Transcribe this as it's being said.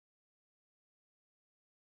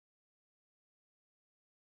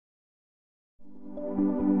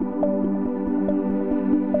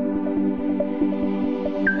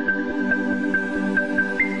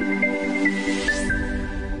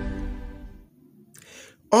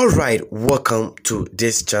Alright, welcome to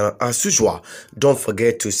this channel. As usual, don't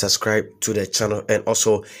forget to subscribe to the channel and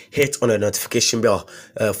also hit on the notification bell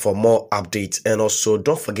for more updates. And also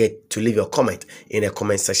don't forget to leave your comment in the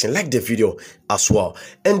comment section, like the video as well.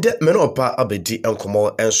 And the menopa abedi and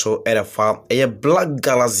komo and so edifam a black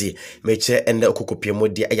galaxy meche and the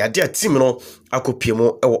okupiemo dia a dia timino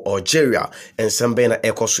akupiemo ewo Algeria and sambena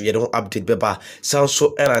ekoso ye don't update beba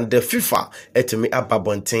sanso and the FIFA etimi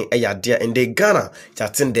ababonten a dia and the Ghana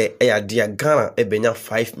de dia Ghana ebenya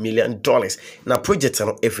 $5 million na project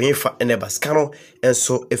no efifa ene baskano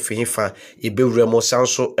enso efifa ebewremo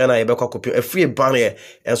sanso ena yebekwa kopio efie banner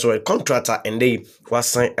enso contractor ende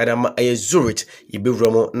wasan adama Zurich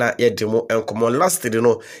ebewremo na yedemo enkomo last day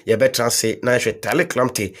no yebetranse na hwe tale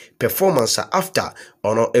clamte performance after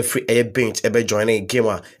ono every bench ebe joining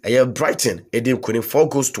game Brighton edim kunim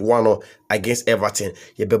 4-1 against Everton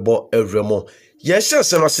yebebo ewremo. Yes,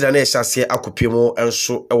 sir, no sida na yɛhyɛ akopemo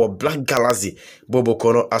enso ewo Black Galaxy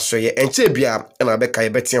boboko no asoye enche bia na beka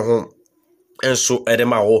yɛbɛte ho enso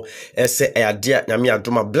edema ho ese ayade nyame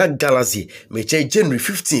adoma Black Galaxy meche January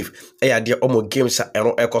 15th ayade omo games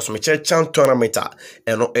eno ekoso meche chan tournament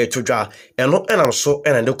eno etodwa eno enam so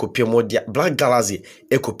ena de kopiemo dia Black Galaxy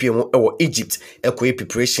ekopiemo ewo Egypt ekoye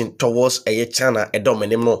preparation towards China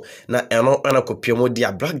edomenim no na eno ena kopiemo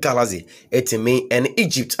dia Black Galaxy etimi en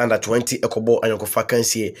Egypt under 20 ekobo anyakofa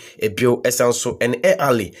kansie ebio esanso en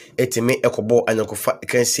early etimi ekobo anyakofa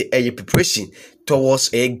kansie preparation towards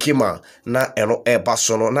game na eno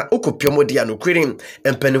basono na okopiemo dia no creating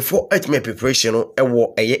empenifo ultimate preparation no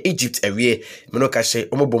ewo Egypt awie meno ka hye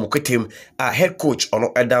omobom kwetem a head coach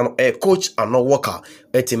ono edan coach ano worker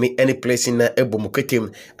etimi any place na ebom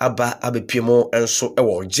kwetem aba abepiemo enso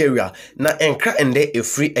ewo Algeria na enkra ende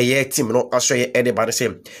efree team no asoye edeba se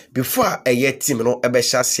before team no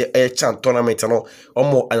ebehya chan tournament no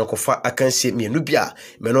omo anyakofa akansie mienu bia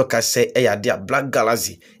meno ka hye eyade Black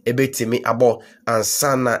Galaxy ebetimi abo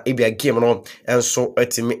ansana ebia game no enso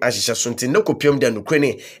etimi ahihya so nti nokopiom de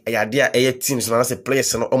nukrene eyade a teams na se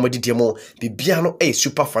players no omodidemo bibia no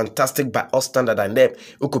super fantastic by all standard and them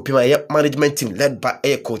okopiom management team led by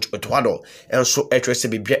coach Otwado enso etrese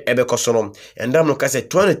bibia ebekoso no endam no ka se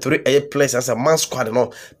 23 players as a man squad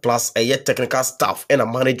no plus technical staff and a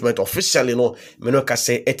management officially no meno ka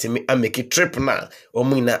se etimi ameki trip na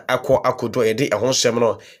omina akodo yede ehonsem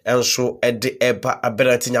no enso ede eba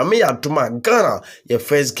aberati nyame ya duma Ghana your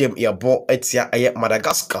first game ya bo etia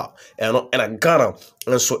Madagascar eno ena Ghana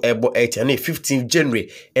enso ebo etia ne 15th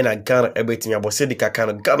January ena Ghana ebetim ya bo sedika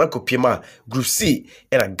kan Ghana kopiema group C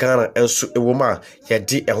ena Ghana enso ewoma ya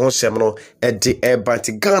di ehonsem no ede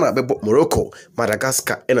ebanti Ghana bebo Morocco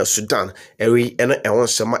Madagascar ena Sudan ewi ena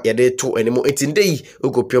ehonsem ya de to enimo etindei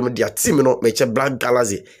okopiema dia team no meche Black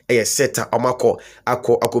Galaxy seta omako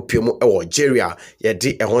akopiemu ewo Algeria ya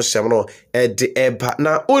di ehonsem no ede eba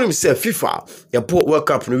na onim se FIFA ya po World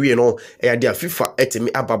Cup no wie no ya dia FIFA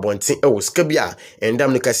etimi ababonten ewo skabia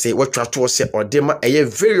endam nika say watwa to se odema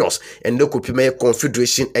various endo kopima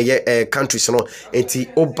confederation countries no enti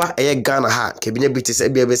oba Ghana ha kebinya biti se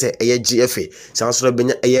bia be se GFA sanso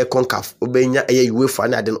benya CONCACAF obenya UEFA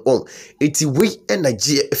na den enti we na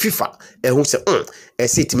FIFA hu se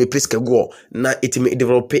etimi place go na etimi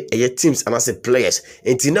develop teams and as players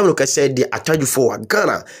enti nam nika say the attach for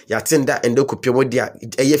Ghana ya tenda endo kopima dia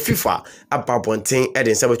FIFA ababonten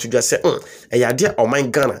eden sabe to just say eyade o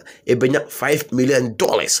man Ghana ebenya $5 million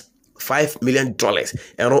 $5 million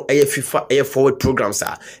eno FIFA forward programs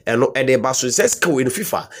eno ede ba so seska we no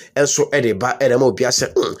FIFA enso ede ba ede ma obi ase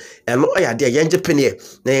eno ayade yenje penie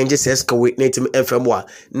na yenje seska we na intimi enfamwa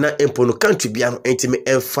na empono country bia no intimi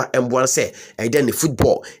emfa emboa se ede ne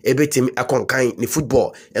football ebetimi akonkan ne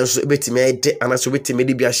football enso ebetimi ede anaso betimi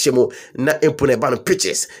de bia hyemo na empono eba no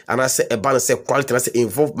pitches anase eba no se quality na se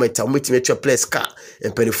involvement betimi atwa players car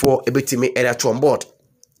empenifo ebetimi ede to on board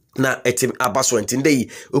na etim abaso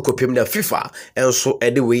entindei ukopim na FIFA enso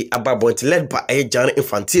edeway ababonti led by Gianni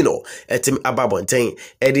Infantino etim ababonten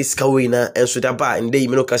edi skawina enso daba ndei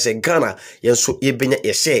mino ka se Ghana yenso yebenya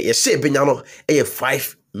yeshe benya no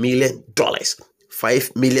 $5 million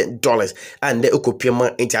 $5 million and the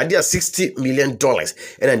ukopima into idea $60 million and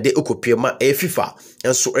then the ukopima FIFA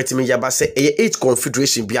enso etimi yaba se eye 8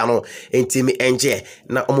 confederation bia no entimi enje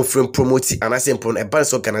na omofrem promote anase mpon a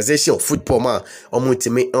balance organization of football ma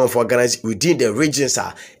omutimi on organize within the regions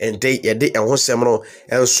and they yede enho sem no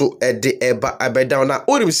enso ede eba abedown na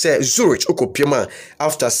orim se Zurich okopiema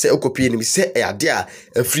after se okopie ni se ade a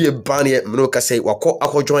free ban ye mno ka say wako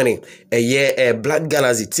akọ joining eye Black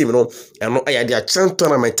Galaxies team no eno ayade a chan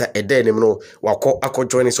tournament ede ni mno wako akọ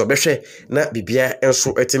joining so behwe na bibia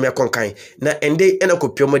enso etimi akonkan na ende ena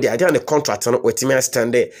kopiema de ade an contract no wetimi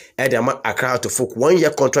stand ede ama Accra to folk 1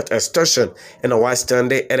 year contract extension and a one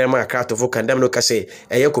stand ede ama Accra to folk and dem no ka say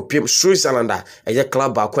eye kopiem Switzerland eye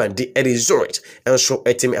club ba ko ande ede Zurich enso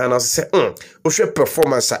etimi announce say ohwe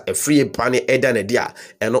performance a free ban ede na dia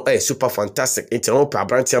eno super fantastic internal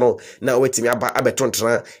abrantia no na wetimi aba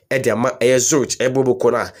abetontena ede ama eye Zurich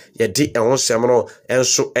eboboko na ye di enho sem no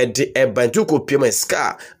enso ede ebantu kopiem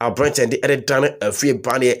ska abrantia ede ede dan free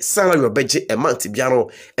ban salary obeje a month bia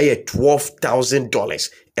no eye $12,000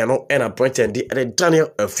 eno ena appointed di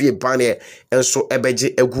Daniel afie bane enso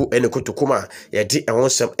ebeje egu ene kotokuma ye di ehon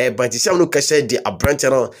sem ebanti sem no kase di abrante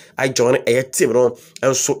no I join team no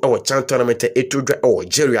enso ewo chan tournament etodwa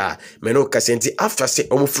Algeria meno kase nti after say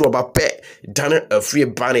omufro ba pe Daniel afie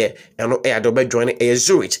bane eno adobe join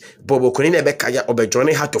Zurich bobo koni na ebekaya obe join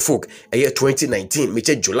Heart of Folk 2019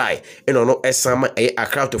 meche July eno no esama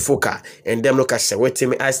Accra to Foka and dem no kase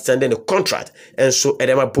wetimi I stand in the contract enso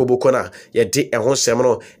edema bobo kona ye di ehon sem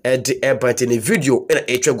no edi ebant in video in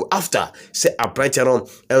a go after say a bright on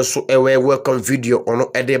also a welcome video on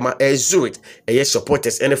edema Zurich a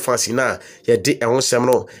supporters any fancy na ye di ehon sem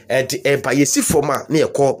no edi eba yesi forma na ye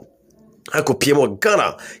call Ako PM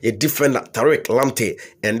Ghana, a different Tariq Lamptey,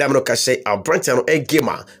 and Damno Cashay, a Brighton a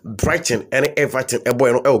gamer, Brighton and Everton, a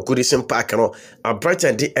boy no Goodison Park, no, a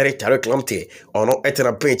Brighton the Eric Tariq Lamptey, or no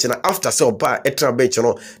Etna bench, and after so by Etna bench,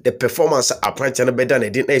 no, the performance a Brighton better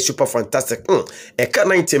than a super fantastic. A cut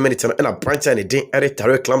 90 minutes and a Brighton a day Eric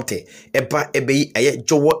Tariq Lamptey, a ba a be a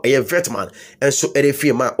Joe a vetman, and so a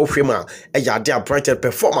female or female, a Yadia Brighton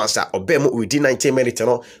performance or Bemo within 90 minutes,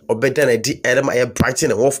 no, or better than a D. Edema a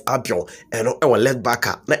Brighton and Wolf Albion. And our left back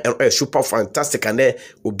na super fantastic and there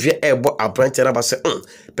will be a bo abrante na ba say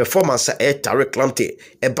performance Tariq Lamptey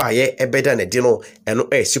ba ye better than dino and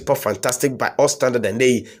super fantastic by all standard and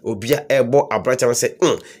they will be a bo abrante na say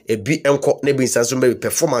e bi enko na bi nsanso be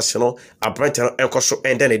performance no abrante no enko so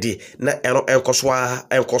and then di na enko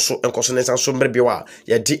so na nsanso mbe bi wa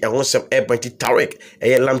ye di ehon sem banti Tariq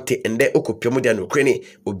Lamptey and there okopia dia no kreni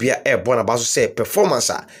obi a bo na ba so say performance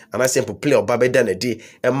and I simple play oba better than di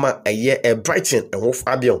ema Brighton and Wolf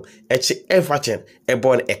Albion Everton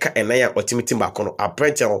born eka enaya ultimate bakono a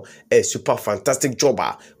Brighton super fantastic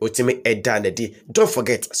jobber ultimate done the don't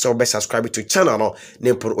forget so subscribe to channel no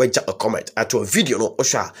name put a comment at a video no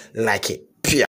osha like it.